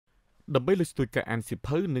ដើម្បីលើកស្ទួយការអានសៀវ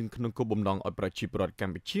ភៅនិងក្នុងគោលបំណងឲ្យប្រជាពលរដ្ឋក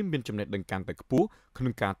ម្ពុជាមានចំណេះដឹងកាន់តែខ្ពស់ក្នុ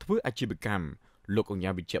ងការធ្វើអាជីវកម្មលោកអង្គកា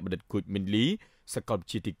រវិជ្ជាបណ្ឌិតគូចមីនលីសាកលវិ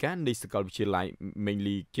ទ្យាធិការនៃសាកលវិទ្យាល័យ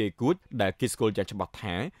Mengly គេគូចដែលគេស្គាល់យ៉ាងច្បាស់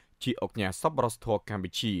ថាជាអង្គការសប្បុរសធម៌កម្ពុ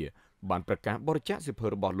ជាបានប្រកាសបរិច្ចាគសៀវភៅ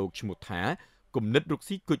របស់លោកឈ្មោះថាគំនិតរក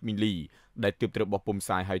ស៊ីគូចមីនលីដែលទើបត្រូវបោះពុម្ពផ្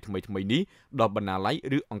សាយឲ្យថ្មីនេះដល់បណ្ណាល័យ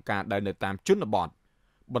ឬអង្គការដែលនៅតាមជនបទ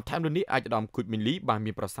បន្ថែមលើនេះអាចឧត្តមគូចមីនលីបាន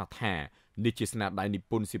មានប្រសាសន៍ថានេះជាស្នាដៃនិ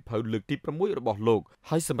ពន្ធសៀវភៅលើកទី6របស់លោក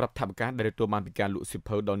ហើយសម្រាប់ថវិកាដែលទទួលបានពីការលក់សៀវ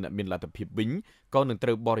ភៅដល់អ្នកមានលទ្ធភាពវិញក៏នឹងត្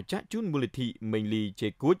រូវបរិច្ចាគជូនមូលនិធិ Mengly ជេ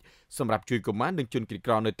គួចសម្រាប់ជួយកុមារនិងជនក្រី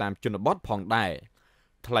ក្រនៅតាមជនបទផងដែរ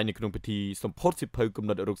ថ្លែងនៅក្នុងពិធីសម្ពោធសៀវភៅគំ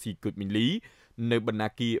និតរកស៊ីគូចមីនលីនៅបណ្ណា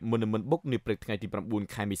គារមុនបុកនាព្រឹកថ្ងៃទី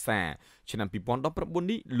9ខែមេសាឆ្នាំ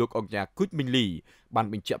2019នេះលោកអង្គការគូចមីនលីបាន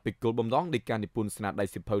បញ្ជាក់ពីគោលបំណងនៃការនិពន្ធស្នាដៃ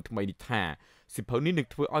សៀវភៅថ្មីនេះថាសៀវភៅនេះនឹង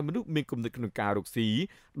ធ្វើឲ្យមនុស្សមានគំនិតក្នុងការរកស៊ី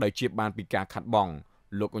ដោយជាបានពីការខាត់បង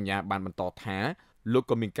លោកអង្គការបានបន្តថាលោក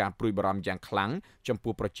ក៏មានការព្រួយបារម្ភយ៉ាងខ្លាំងចំ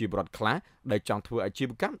ពោះប្រជាពលរដ្ឋខ្លះដែលចង់ធ្វើអាជីវ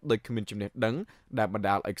កម្មដោយគ្មានចំណេះដឹងដែលបណ្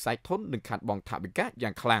ដាលឲ្យខ្សែធននិងខាត់បងថវិកា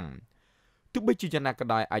យ៉ាងខ្លាំងទោះបីជាយ៉ាងណាក៏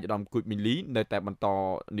ដោយអាចឧត្តមគូចមីនលីនៅតែបន្ត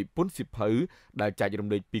និពន្ធសៀវភៅដែលចែករំ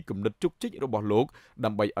លែកពីគំនិតជោគជ័យរបស់លោកដើ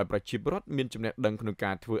ម្បីឲ្យប្រជាពលរដ្ឋមានចំណេះដឹងក្នុង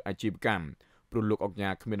ការធ្វើអាជីវកម្មព្រោះលោកអង្គកា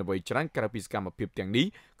រគ្មានអ្វីច្រើនក្រៅពីសកម្មភាពទាំងនេះ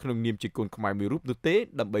ក្នុងនាមជាកូនខ្មែរមួយរូបនោះទេ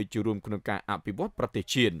ដើម្បីចូលរួមក្នុងការអភិវឌ្ឍប្រទេស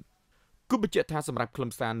ជាតិគូបញ្ជាក់ថាសម្រាប់ខ្លឹម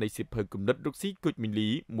សារនៃសៀវភៅគំនិតរកស៊ីគូចមីនលី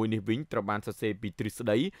មួយនេះវិញត្រូវបានសរសេរពីទ្រឹស្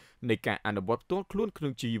ដីនៃការអនុវត្តផ្ទាល់ខ្លួនក្នុ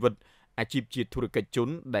ងជីវិតអាជីពជាធុរកិច្ចជន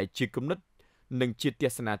ដែលជាគំនិតនិងជាទ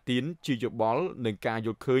ស្សនាទានជាយោបល់និងការយ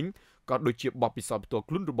ល់ឃើញក៏ដូចជាបទពិសោធន៍ផ្ទាល់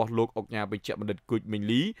ខ្លួនរបស់លោកអង្គការវិជ្ជាបណ្ឌិតគូចមីន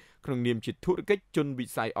លីក្នុងនាមជាធុរកិច្ចជនវិ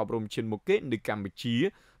ស័យអប់រំឈានមុខគេនៅកម្ពុជា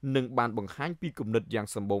និងបានបង្ហាញពីគំនិតយ៉ាង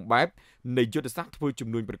សម្បូរបែបនៃយុទ្ធសាស្ត្រធ្វើជំ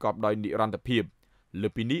នួញប្រកបដោយនិរន្តរភាពលើ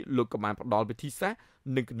ពីនេះលោកក៏បានផ្ដល់វិធីសាស្ត្រ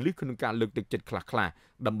និងគន្លឹះក្នុងការលើកទឹកចិត្តខ្លះៗ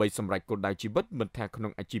ដើម្បីសម្រេចគោលដៅជីវិតមិនថាក្នុ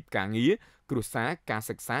ងអាជីពការងារគ្រួសារការ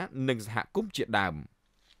សិក្សានិងសហគមន៍ជាដើម។